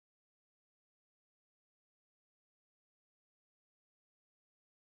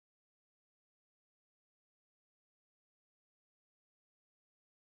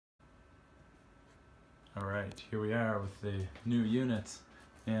All right, here we are with the new units,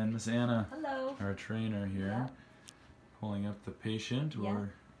 and Miss Anna, hello, our trainer here, yeah. Pulling up the patient. Yeah.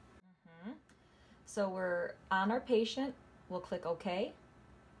 So we're on our patient. We'll click OK.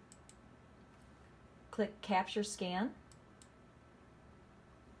 Click Capture Scan.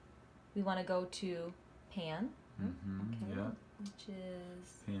 We want to go to Pan. Okay. Yeah. Which is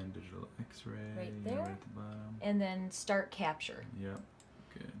Pan Digital X-ray right there. Right at the bottom. And then Start Capture. Yep.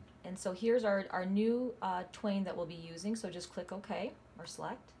 Good. And so here's our new twain that we'll be using. So just click OK or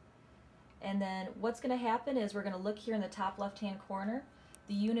select. And then what's going to happen is we're going to look here in the top left-hand corner.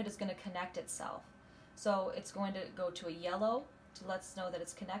 The unit is going to connect itself. So it's going to go to a yellow to let us know that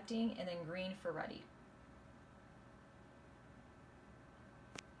it's connecting, and then green for ready.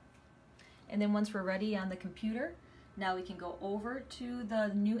 And then once we're ready on the computer, now we can go over to the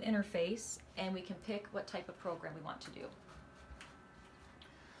new interface and we can pick what type of program we want to do.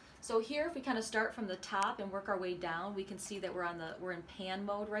 So here, if we kind of start from the top and work our way down, we can see that we're in pan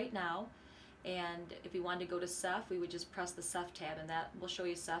mode right now. And if we wanted to go to Ceph, we would just press the Ceph tab, and that will show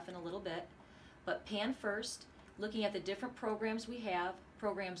you Ceph in a little bit. But pan first, looking at the different programs we have,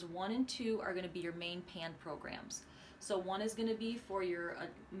 programs 1 and 2 are going to be your main pan programs. So 1 is going to be for your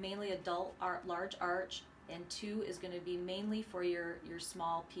mainly adult large arch, and 2 is going to be mainly for your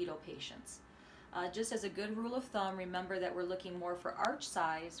small pedo patients. Just as a good rule of thumb, remember that we're looking more for arch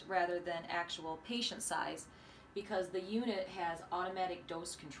size rather than actual patient size, because the unit has automatic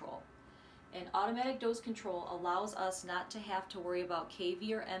dose control. And automatic dose control allows us not to have to worry about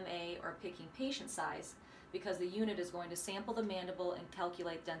KV or MA or picking patient size, because the unit is going to sample the mandible and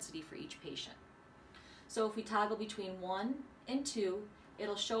calculate density for each patient. So if we toggle between 1 and 2,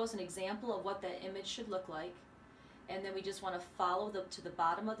 it'll show us an example of what that image should look like. And then we just want to follow to the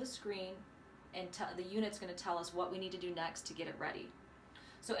bottom of the screen, and the unit's going to tell us what we need to do next to get it ready.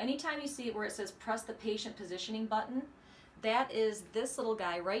 So anytime you see it where it says press the patient positioning button, that is this little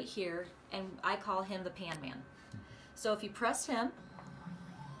guy right here, and I call him the pan man. So if you press him,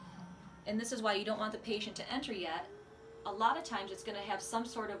 and this is why you don't want the patient to enter yet, a lot of times it's going to have some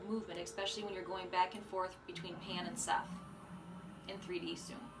sort of movement, especially when you're going back and forth between pan and Ceph in 3D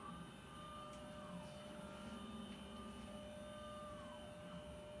soon.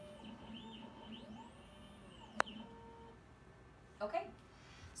 Okay,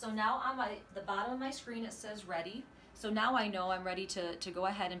 so now on the bottom of my screen it says ready. So now I know I'm ready to go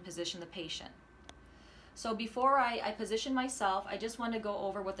ahead and position the patient. So before I position myself, I just want to go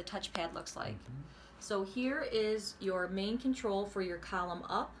over what the touchpad looks like. So here is your main control for your column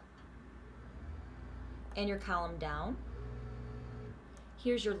up and your column down.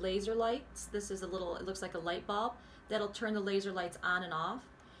 Here's your laser lights. This is it looks like a light bulb. That'll turn the laser lights on and off.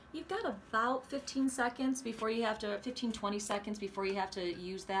 You've got about 15 seconds before you have to, 15-20 seconds before you have to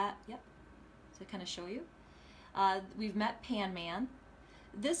use that. Yep, to kind of show you. We've met Pan Man.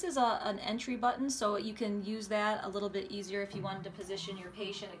 This is an entry button, so you can use that a little bit easier if you wanted to position your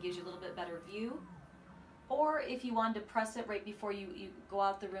patient. It gives you a little bit better view. Or if you wanted to press it right before you go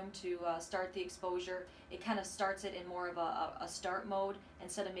out the room to start the exposure, it kind of starts it in more of a start mode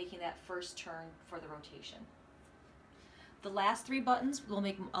instead of making that first turn for the rotation. The last 3 buttons will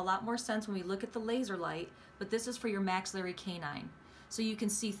make a lot more sense when we look at the laser light, but this is for your maxillary canine. So you can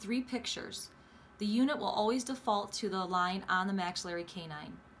see 3 pictures. The unit will always default to the line on the maxillary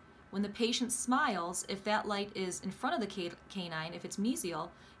canine. When the patient smiles, if that light is in front of the canine, if it's mesial,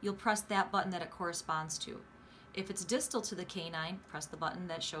 you'll press that button that it corresponds to. If it's distal to the canine, press the button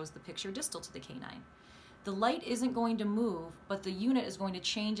that shows the picture distal to the canine. The light isn't going to move, but the unit is going to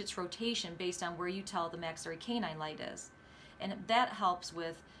change its rotation based on where you tell the maxillary canine light is. And that helps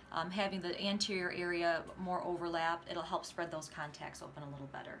with having the anterior area more overlap. It'll help spread those contacts open a little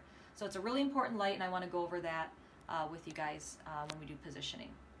better. So it's a really important light, and I want to go over that with you guys when we do positioning.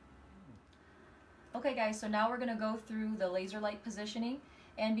 Okay guys, so now we're going to go through the laser light positioning.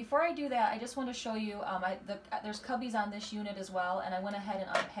 And before I do that, I just want to show you, there's cubbies on this unit as well, and I went ahead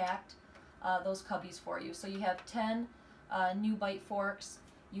and unpacked those cubbies for you. So you have 10 new bite forks.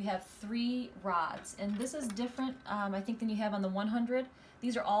 You have 3 rods, and this is different, I think, than you have on the 100.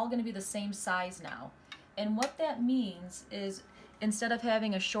 These are all going to be the same size now. And what that means is, instead of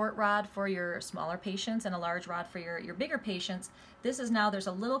having a short rod for your smaller patients and a large rod for your bigger patients, this is now, there's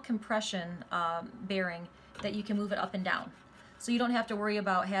a little compression bearing that you can move it up and down. So you don't have to worry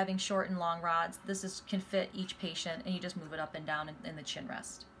about having short and long rods. This can fit each patient, and you just move it up and down in the chin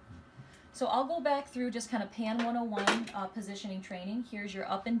rest. So I'll go back through just kind of Pan 101 positioning training. Here's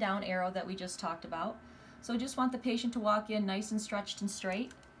your up and down arrow that we just talked about. So just want the patient to walk in nice and stretched and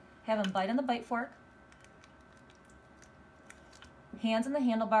straight. Have them bite on the bite fork. Hands on the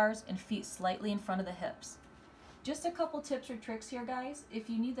handlebars and feet slightly in front of the hips. Just a couple tips or tricks here, guys. If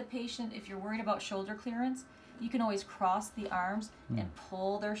you need the patient, if you're worried about shoulder clearance, you can always cross the arms and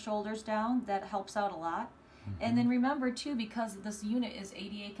pull their shoulders down. That helps out a lot. And then remember too, because this unit is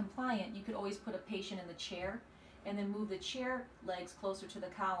ADA compliant, you could always put a patient in the chair and then move the chair legs closer to the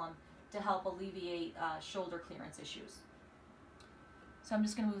column to help alleviate shoulder clearance issues. So I'm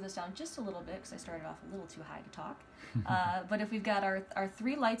just going to move this down just a little bit because I started off a little too high to talk. But if we've got our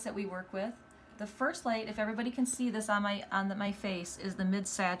 3 lights that we work with, the first light, if everybody can see this on my face, is the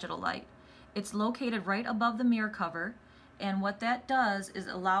mid-sagittal light. It's located right above the mirror cover, and what that does is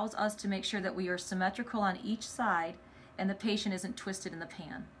allows us to make sure that we are symmetrical on each side and the patient isn't twisted in the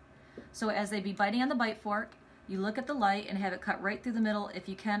pan. So as they be biting on the bite fork, you look at the light and have it cut right through the middle. If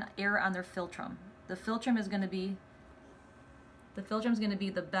you can, err on their philtrum. The philtrum is going to be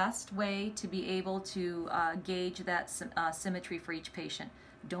the best way to be able to gauge that symmetry for each patient.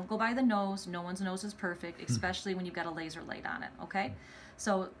 Don't go by the nose. No one's nose is perfect, especially when you've got a laser light on it, okay?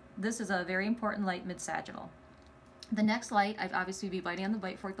 So this is a very important light, mid-sagittal. The next light, I've obviously be biting on the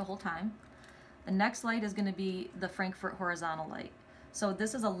bite fork the whole time. The next light is going to be the Frankfurt horizontal light. So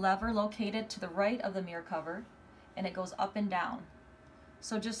this is a lever located to the right of the mirror cover, and it goes up and down.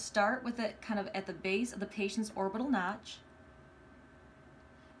 So just start with it kind of at the base of the patient's orbital notch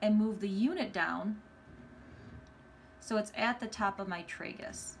and move the unit down so it's at the top of my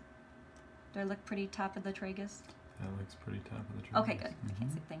tragus. Do I look pretty top of the tragus? That looks pretty top of the tragus. Okay, good. I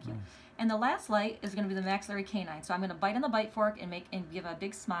can't see. Thank you. Nice. And the last light is going to be the maxillary canine. So I'm going to bite on the bite fork and give a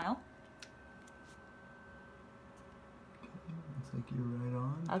big smile. Looks like you're right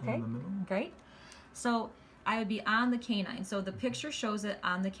on. Okay, in the middle. Great. So I would be on the canine. So the picture shows it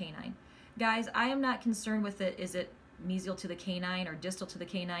on the canine. Guys, I am not concerned with it. Is it mesial to the canine or distal to the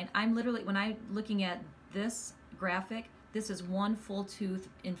canine? I'm literally, when I'm looking at this graphic, this is one full tooth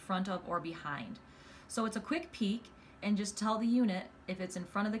in front of or behind. So it's a quick peek, and just tell the unit if it's in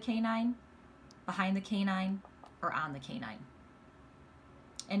front of the canine, behind the canine, or on the canine.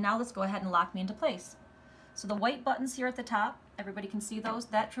 And now let's go ahead and lock me into place. So the white buttons here at the top, everybody can see those,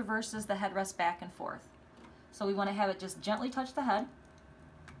 that traverses the headrest back and forth. So we want to have it just gently touch the head.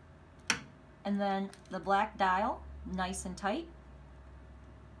 And then the black dial, nice and tight.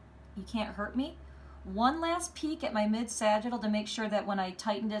 You can't hurt me. One last peek at my mid-sagittal to make sure that when I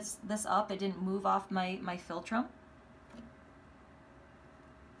tightened this up, it didn't move off my philtrum.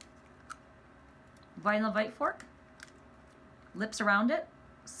 Bite on the bite fork, lips around it,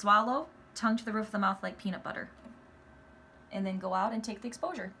 swallow, tongue to the roof of the mouth like peanut butter. And then go out and take the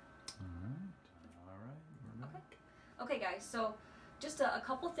exposure. All right, we're back. Okay guys, so just a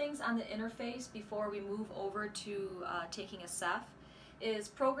couple things on the interface before we move over to taking a Ceph. Is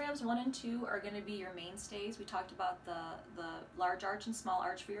programs 1 and 2 are going to be your mainstays. We talked about the large arch and small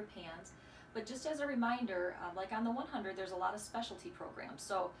arch for your pans. But just as a reminder, like on the 100, there's a lot of specialty programs.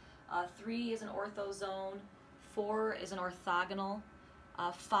 So 3 is an ortho zone, 4 is an orthogonal,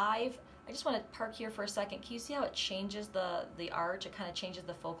 5, I just want to park here for a second. Can you see how it changes the arch? It kind of changes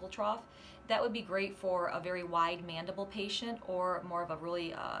the focal trough. That would be great for a very wide mandible patient or more of a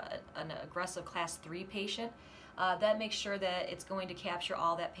really an aggressive class 3 patient. That makes sure that it's going to capture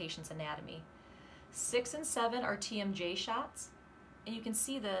all that patient's anatomy. 6 and 7 are TMJ shots, and you can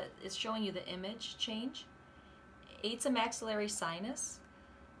see it's showing you the image change. 8's a maxillary sinus,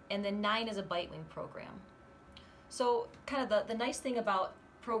 and then 9 is a bite wing program. So kind of the nice thing about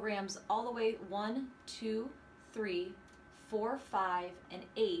programs all the way 1, 2, 3, 4, 5, and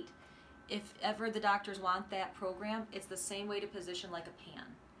 8, if ever the doctors want that program, it's the same way to position like a pan.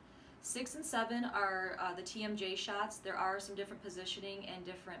 6 and 7 are the TMJ shots. There are some different positioning and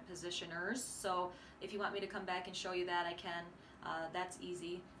different positioners. So if you want me to come back and show you that, I can. That's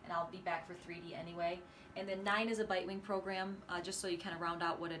easy, and I'll be back for 3D anyway. And then 9 is a bite wing program, just so you kind of round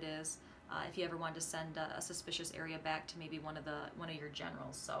out what it is. If you ever wanted to send a suspicious area back to maybe one of your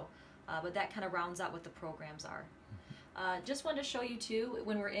generals. So, but that kind of rounds out what the programs are. Just wanted to show you too,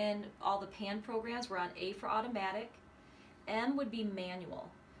 when we're in all the pan programs, we're on A for automatic. M would be manual.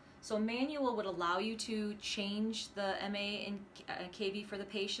 So manual would allow you to change the MA and KV for the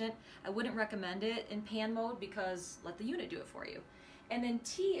patient. I wouldn't recommend it in pan mode because let the unit do it for you. And then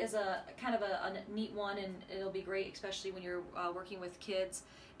T is a kind of a neat one, and it'll be great especially when you're working with kids,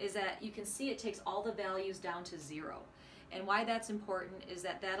 is that you can see it takes all the values down to 0. And why that's important is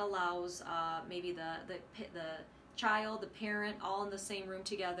that allows maybe the child, the parent, all in the same room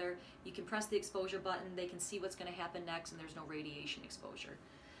together. You can press the exposure button, they can see what's going to happen next, and there's no radiation exposure.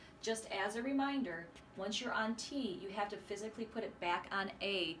 Just as a reminder, once you're on T, you have to physically put it back on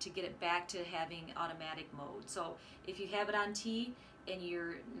A to get it back to having automatic mode. So if you have it on T, and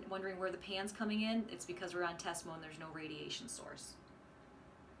you're wondering where the pan's coming in, it's because we're on test mode and there's no radiation source.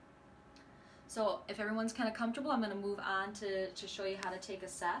 So if everyone's kind of comfortable, I'm going to move on to show you how to take a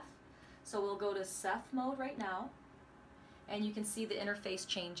Ceph. So we'll go to Ceph mode right now, and you can see the interface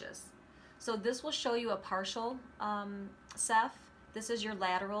changes. So this will show you a partial Ceph. This is your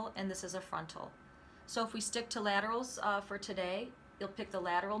lateral, and this is a frontal. So if we stick to laterals for today, you'll pick the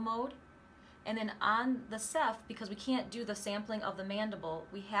lateral mode. And then on the Ceph, because we can't do the sampling of the mandible,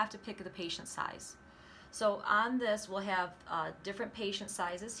 we have to pick the patient size. So on this, we'll have different patient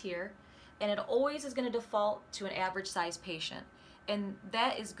sizes here, and it always is going to default to an average size patient. And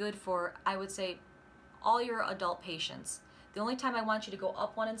that is good for, I would say, all your adult patients. The only time I want you to go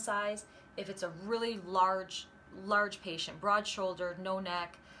up one in size, if it's a really large patient, broad shouldered, no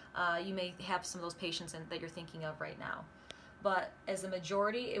neck, you may have some of those patients that you're thinking of right now. But as the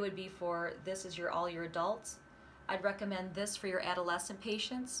majority, it would be for, this is all your adults. I'd recommend this for your adolescent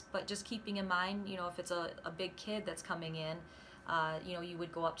patients, but just keeping in mind, you know, if it's a big kid that's coming in, you know, you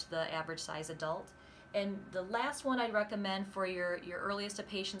would go up to the average size adult. And the last one I'd recommend for your earliest of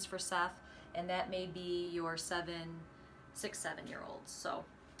patients for Ceph, and that may be your 6, 7-year-olds. So,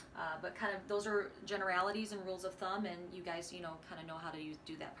 but kind of those are generalities and rules of thumb, and you guys, you know, kind of know how to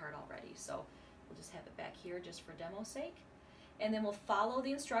do that part already. So we'll just have it back here just for demo's sake. And then we'll follow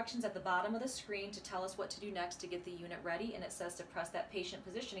the instructions at the bottom of the screen to tell us what to do next to get the unit ready, and it says to press that patient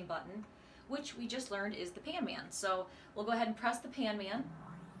positioning button, which we just learned is the pan man. So we'll go ahead and press the pan man.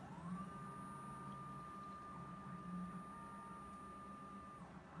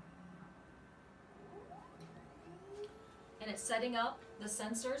 And it's setting up the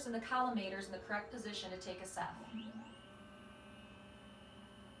sensors and the collimators in the correct position to take a Ceph.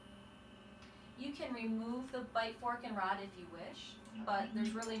 You can remove the bite fork and rod if you wish, but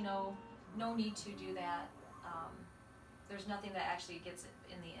there's really no need to do that. There's nothing that actually gets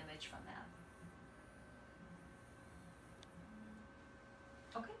in the image from that.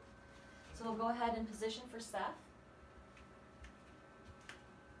 Okay, so we'll go ahead and position for Ceph.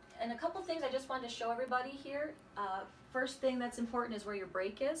 And a couple things I just wanted to show everybody here. First thing that's important is where your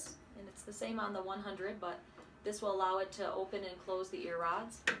brake is, and it's the same on the 100, but this will allow it to open and close the ear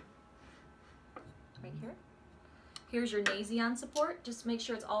rods. Right here. Here's your Nasion support. Just make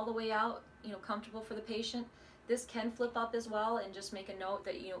sure it's all the way out, you know, comfortable for the patient. This can flip up as well, and just make a note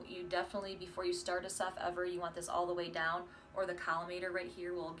that you definitely, before you start a Ceph ever, you want this all the way down, or the collimator right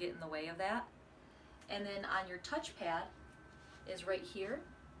here will get in the way of that. And then on your touchpad is right here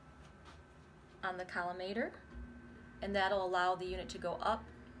on the collimator, and that'll allow the unit to go up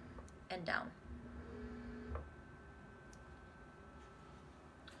and down.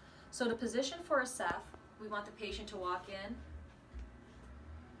 So to position for a Ceph, we want the patient to walk in.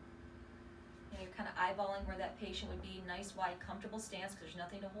 And you're kind of eyeballing where that patient would be, nice, wide, comfortable stance, because there's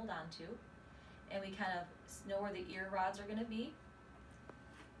nothing to hold on to. And we kind of know where the ear rods are going to be.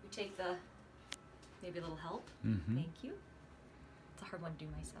 We take maybe a little help. Thank you. It's a hard one to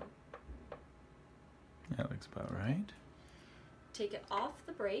do myself. That looks about right. Take it off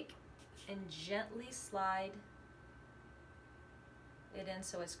the brake and gently slide it in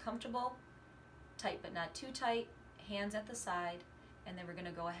so it's comfortable, tight but not too tight, hands at the side, and then we're going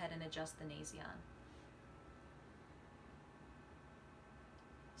to go ahead and adjust the Nasion.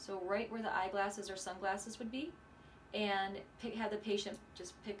 So right where the eyeglasses or sunglasses would be, and have the patient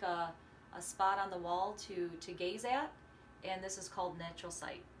just pick a spot on the wall to gaze at, and this is called natural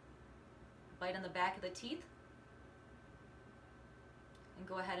sight. Bite on the back of the teeth, and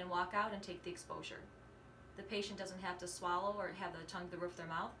go ahead and walk out and take the exposure. The patient doesn't have to swallow or have the tongue to the roof of their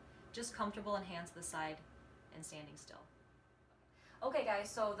mouth, just comfortable and hands to the side and standing still. Okay guys,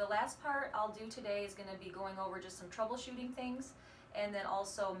 so the last part I'll do today is going to be going over just some troubleshooting things, and then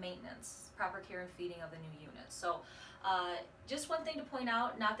also maintenance, proper care and feeding of the new unit. So just one thing to point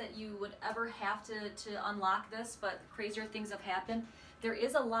out, not that you would ever have to unlock this, but crazier things have happened. There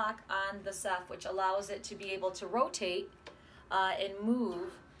is a lock on the Ceph which allows it to be able to rotate and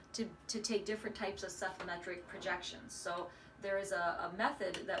move to take different types of cephalometric projections. So there is a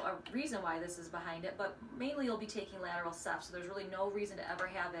method, a reason why this is behind it, but mainly you'll be taking lateral Ceph, so there's really no reason to ever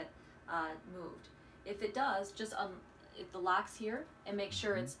have it moved. If it does, just if the lock's here, and make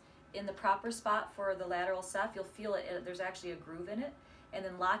sure it's in the proper spot for the lateral Ceph, you'll feel it, there's actually a groove in it, and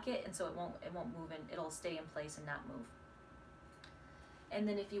then lock it, and so it won't move, and it'll stay in place and not move. And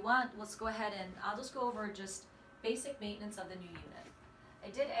then if you want, let's go ahead and I'll just go over just basic maintenance of the new unit. I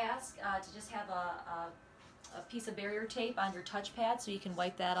did ask to just have a piece of barrier tape on your touchpad so you can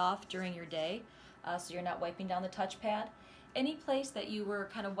wipe that off during your day, so you're not wiping down the touchpad. Any place that you were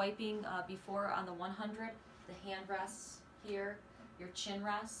kind of wiping before on the 100, the hand rests here, your chin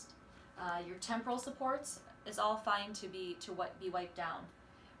rest, your temporal supports is all fine to be wiped down.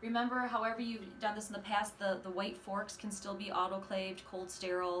 Remember, however you've done this in the past, the white forks can still be autoclaved, cold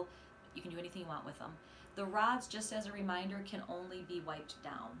sterile. You can do anything you want with them. The rods, just as a reminder, can only be wiped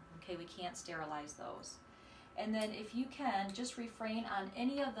down. Okay, we can't sterilize those. And then if you can, just refrain on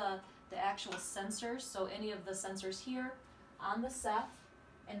any of the actual sensors, so any of the sensors here on the Ceph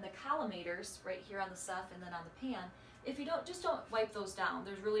and the collimators right here on the Ceph and then on the pan, if you don't, just don't wipe those down.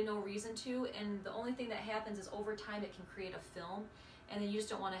 There's really no reason to, and the only thing that happens is over time it can create a film, and then you just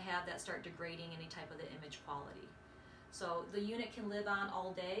don't want to have that start degrading any type of the image quality. So the unit can live on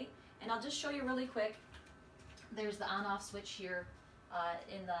all day, and I'll just show you really quick. There's the on-off switch here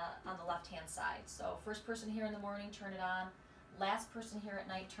on the left-hand side. So first person here in the morning, turn it on. Last person here at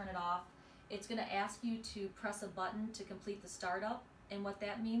night, turn it off. It's going to ask you to press a button to complete the startup, and what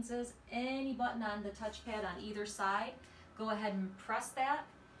that means is any button on the touchpad on either side, go ahead and press that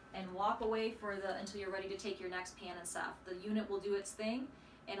and walk away until you're ready to take your next pan and Ceph. The unit will do its thing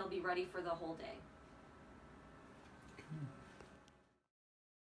and it'll be ready for the whole day.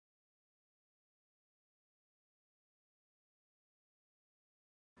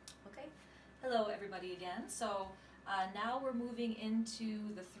 Okay, hello everybody again. So now we're moving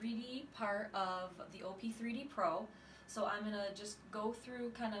into the 3D part of the OP3D Pro. So I'm going to just go through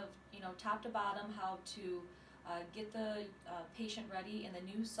kind of, top to bottom how to get the patient ready in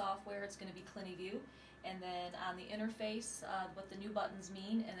the new software. It's going to be CliniView, and then on the interface what the new buttons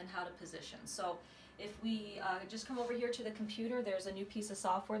mean, and then how to position. So if we just come over here to the computer, there's a new piece of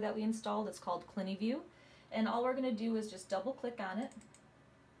software that we installed. It's called CliniView, and all we're going to do is just double click on it,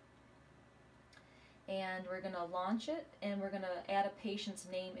 and we're going to launch it, and we're going to add a patient's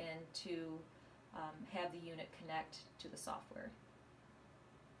name in to have the unit connect to the software.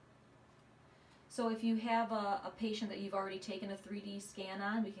 So if you have a patient that you've already taken a 3D scan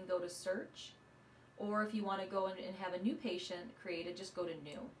on, we can go to search, or if you want to go and have a new patient created, just go to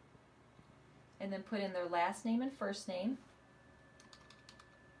new, and then put in their last name and first name,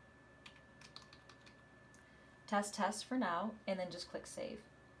 test for now, and then just click save.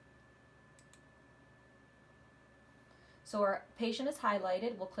 So our patient is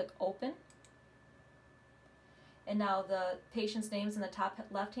highlighted. We'll click open. And now the patient's name is in the top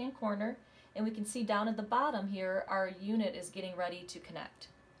left-hand corner, and we can see down at the bottom here our unit is getting ready to connect.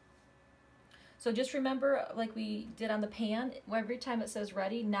 So just remember, like we did on the pan, every time it says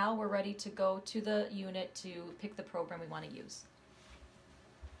ready, now we're ready to go to the unit to pick the program we want to use.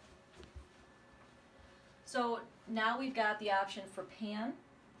 So now we've got the option for pan,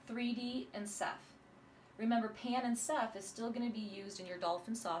 3D, and Ceph. Remember, pan and Ceph is still going to be used in your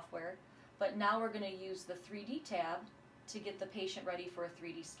Dolphin software, but now we're going to use the 3D tab to get the patient ready for a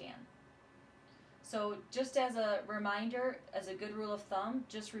 3D scan. So just as a reminder, as a good rule of thumb,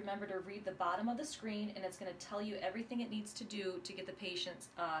 just remember to read the bottom of the screen, and it's going to tell you everything it needs to do to get the patient,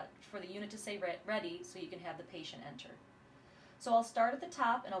 for the unit to say ready, so you can have the patient enter. So I'll start at the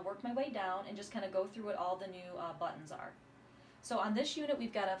top and I'll work my way down and just kind of go through what all the new buttons are. So on this unit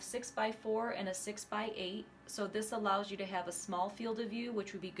we've got a 6x4 and a 6x8, so this allows you to have a small field of view,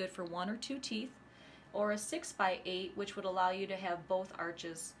 which would be good for 1 or 2 teeth, or a 6x8, which would allow you to have both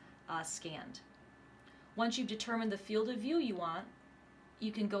arches scanned. Once you've determined the field of view you want,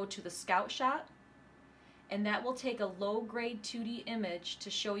 you can go to the scout shot, and that will take a low-grade 2D image to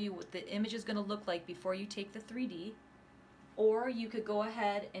show you what the image is going to look like before you take the 3D. Or you could go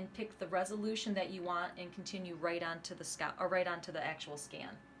ahead and pick the resolution that you want and continue right onto the scout, or right onto the actual scan.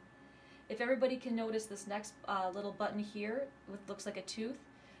 If everybody can notice this next little button here, which looks like a tooth,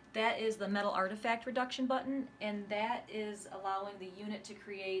 that is the metal artifact reduction button, and that is allowing the unit to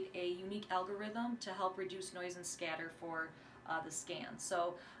create a unique algorithm to help reduce noise and scatter for the scan.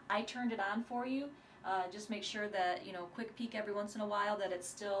 So I turned it on for you. Just make sure that, quick peek every once in a while that it's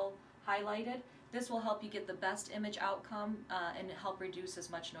still highlighted. This will help you get the best image outcome and help reduce as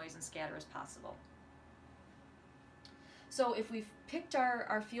much noise and scatter as possible. So if we've picked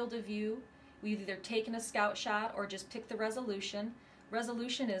our field of view, we've either taken a scout shot or just picked the resolution.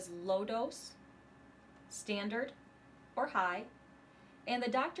 Resolution is low dose, standard, or high, and the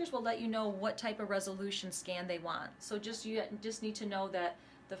doctors will let you know what type of resolution scan they want. So you just need to know that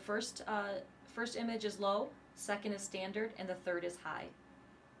the first image is low, second is standard, and the third is high.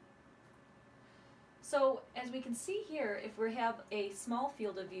 So as we can see here, if we have a small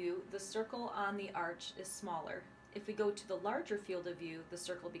field of view, the circle on the arch is smaller. If we go to the larger field of view, the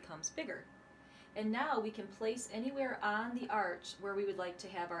circle becomes bigger. And now we can place anywhere on the arch where we would like to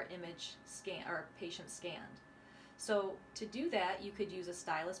have our image scan, our patient scanned. So to do that, you could use a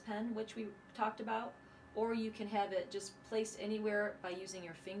stylus pen, which we talked about, or you can have it just placed anywhere by using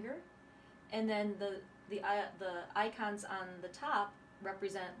your finger. And then the icons on the top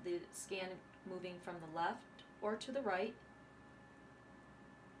represent the scan moving from the left or to the right.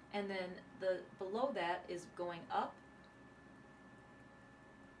 And then below that is going up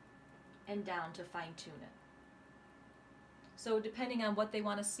and down to fine-tune it. So depending on what they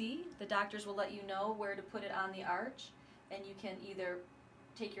want to see, the doctors will let you know where to put it on the arch, and you can either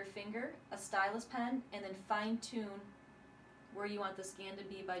take your finger, a stylus pen, and then fine-tune where you want the scan to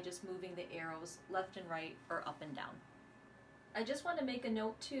be by just moving the arrows left and right or up and down. I just want to make a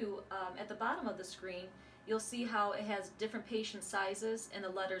note too, at the bottom of the screen you'll see how it has different patient sizes and the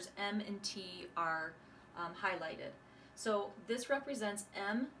letters M and T are highlighted. So this represents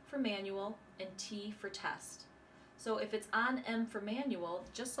M for manual and T for test. So if it's on M for manual,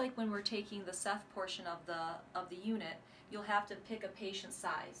 just like when we're taking the Ceph portion of the unit, you'll have to pick a patient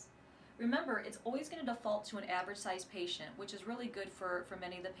size. Remember, it's always going to default to an average size patient, which is really good for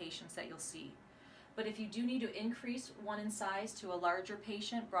many of the patients that you'll see. But if you do need to increase one in size to a larger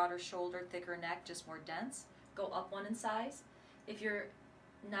patient, broader shoulder, thicker neck, just more dense, go up one in size. If you're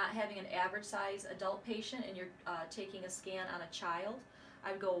not having an average size adult patient and you're taking a scan on a child,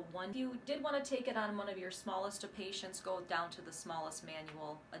 I would go one. If you did want to take it on one of your smallest of patients, go down to the smallest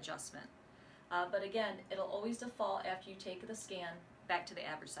manual adjustment. But again, it'll always default after you take the scan back to the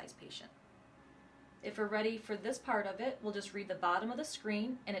average size patient. If we're ready for this part of it, we'll just read the bottom of the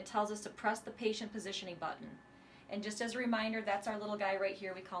screen, and it tells us to press the patient positioning button. And just as a reminder, that's our little guy right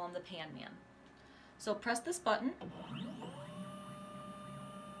here. We call him the pan man. So press this button.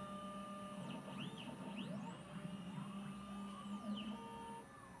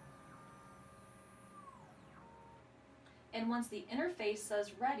 And once the interface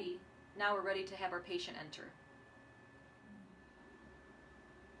says ready, now we're ready to have our patient enter.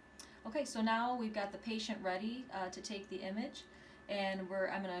 Okay, so now we've got the patient ready to take the image, and I'm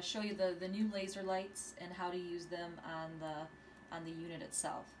going to show you the new laser lights and how to use them on the unit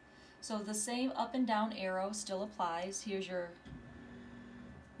itself. So the same up and down arrow still applies. Here's your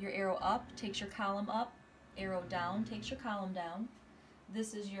arrow up, takes your column up, arrow down, takes your column down.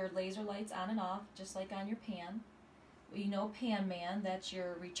 This is your laser lights on and off, just like on your pan. You know Pan Man, that's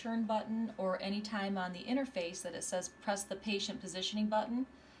your return button, or any time on the interface that it says press the patient positioning button,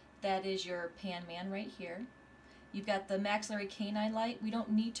 that is your Pan Man right here. You've got the maxillary canine light. We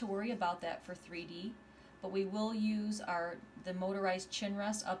don't need to worry about that for 3D, but we will use the motorized chin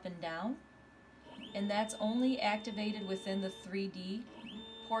rest up and down, and that's only activated within the 3D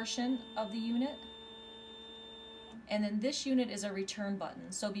portion of the unit. And then this unit is a return button.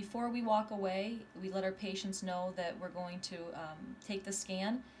 So before we walk away, we let our patients know that we're going to take the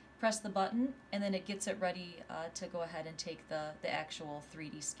scan, press the button, and then it gets it ready to go ahead and take the actual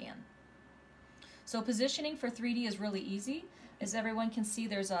 3D scan. So positioning for 3D is really easy. As everyone can see,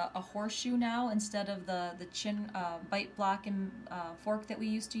 there's a horseshoe now instead of the chin bite block and fork that we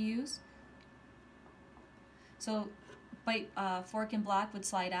used to use. So bite, fork, and block would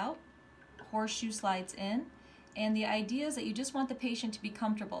slide out, horseshoe slides in. And the idea is that you just want the patient to be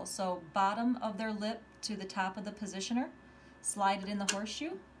comfortable. So bottom of their lip to the top of the positioner, slide it in the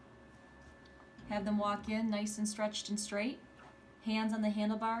horseshoe, have them walk in nice and stretched and straight, hands on the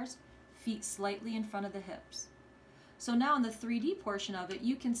handlebars, feet slightly in front of the hips. So now in the 3D portion of it,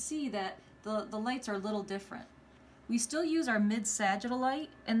 you can see that the lights are a little different. We still use our mid-sagittal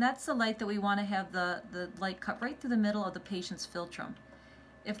light, and that's the light that we want to have the light cut right through the middle of the patient's philtrum.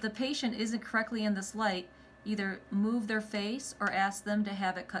 If the patient isn't correctly in this light, either move their face or ask them to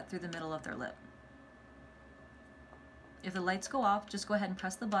have it cut through the middle of their lip. If the lights go off, just go ahead and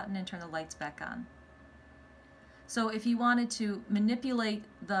press the button and turn the lights back on. So if you wanted to manipulate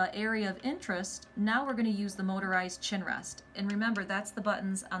the area of interest, now we're going to use the motorized chin rest. And remember, that's the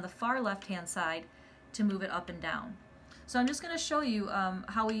buttons on the far left-hand side to move it up and down. So I'm just going to show you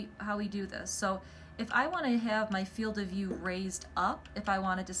how we do this. So if I want to have my field of view raised up, if I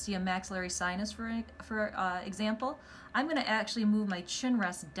wanted to see a maxillary sinus, for example, I'm going to actually move my chin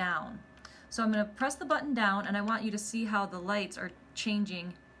rest down. So I'm going to press the button down, and I want you to see how the lights are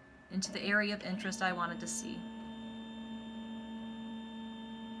changing into the area of interest I wanted to see.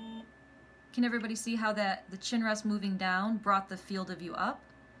 Can everybody see how the chin rest moving down brought the field of view up?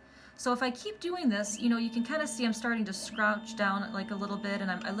 So if I keep doing this, you can kind of see I'm starting to scrouch down like a little bit, and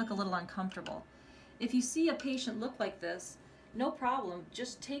I look a little uncomfortable. If you see a patient look like this, no problem.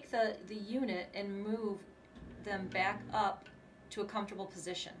 Just take the unit and move them back up to a comfortable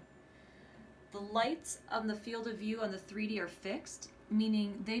position. The lights on the field of view on the 3D are fixed,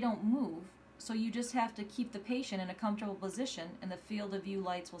 meaning they don't move. So you just have to keep the patient in a comfortable position, and the field of view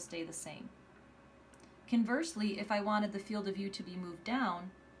lights will stay the same. Conversely, if I wanted the field of view to be moved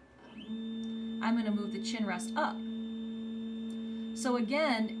down, I'm going to move the chin rest up. So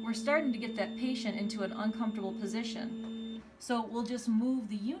again, we're starting to get that patient into an uncomfortable position. So we'll just move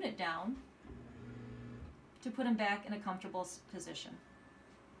the unit down to put him back in a comfortable position.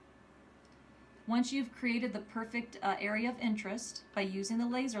 Once you've created the perfect area of interest by using the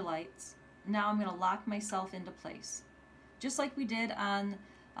laser lights, now I'm going to lock myself into place. Just like we did on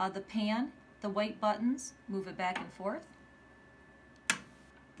the pan, the white buttons, move it back and forth.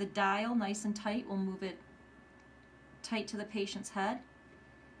 The dial, nice and tight, will move it tight to the patient's head.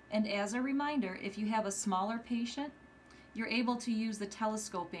 And as a reminder, if you have a smaller patient, you're able to use the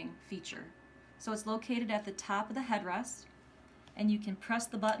telescoping feature. So it's located at the top of the headrest, and you can press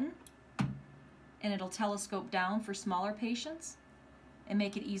the button and it'll telescope down for smaller patients and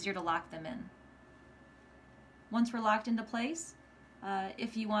make it easier to lock them in. Once we're locked into place,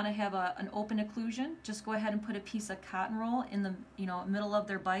 if you want to have an open occlusion, just go ahead and put a piece of cotton roll in the middle of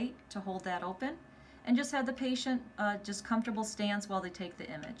their bite to hold that open, and just have the patient just comfortable stance while they take the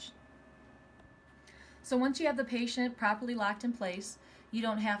image. So once you have the patient properly locked in place, you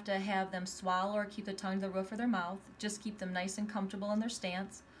don't have to have them swallow or keep the tongue to the roof of their mouth. Just keep them nice and comfortable in their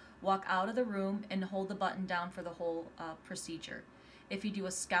stance. Walk out of the room and hold the button down for the whole procedure. If you do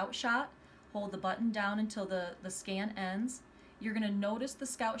a scout shot, hold the button down until the scan ends. You're going to notice the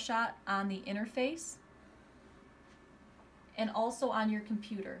scout shot on the interface and also on your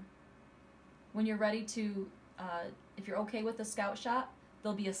computer. When you're ready to, if you're okay with the scout shot,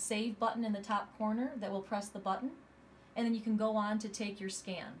 there'll be a save button in the top corner that will press the button, and then you can go on to take your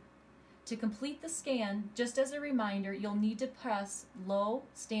scan. To complete the scan, just as a reminder, you'll need to press low,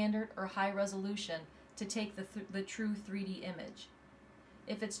 standard, or high resolution to take the true 3D image.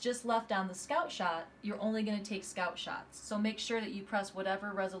 If it's just left on the scout shot, you're only going to take scout shots. So make sure that you press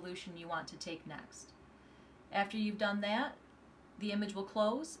whatever resolution you want to take next. After you've done that, the image will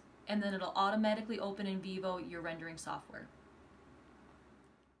close, and then it'll automatically open in vivo your rendering software.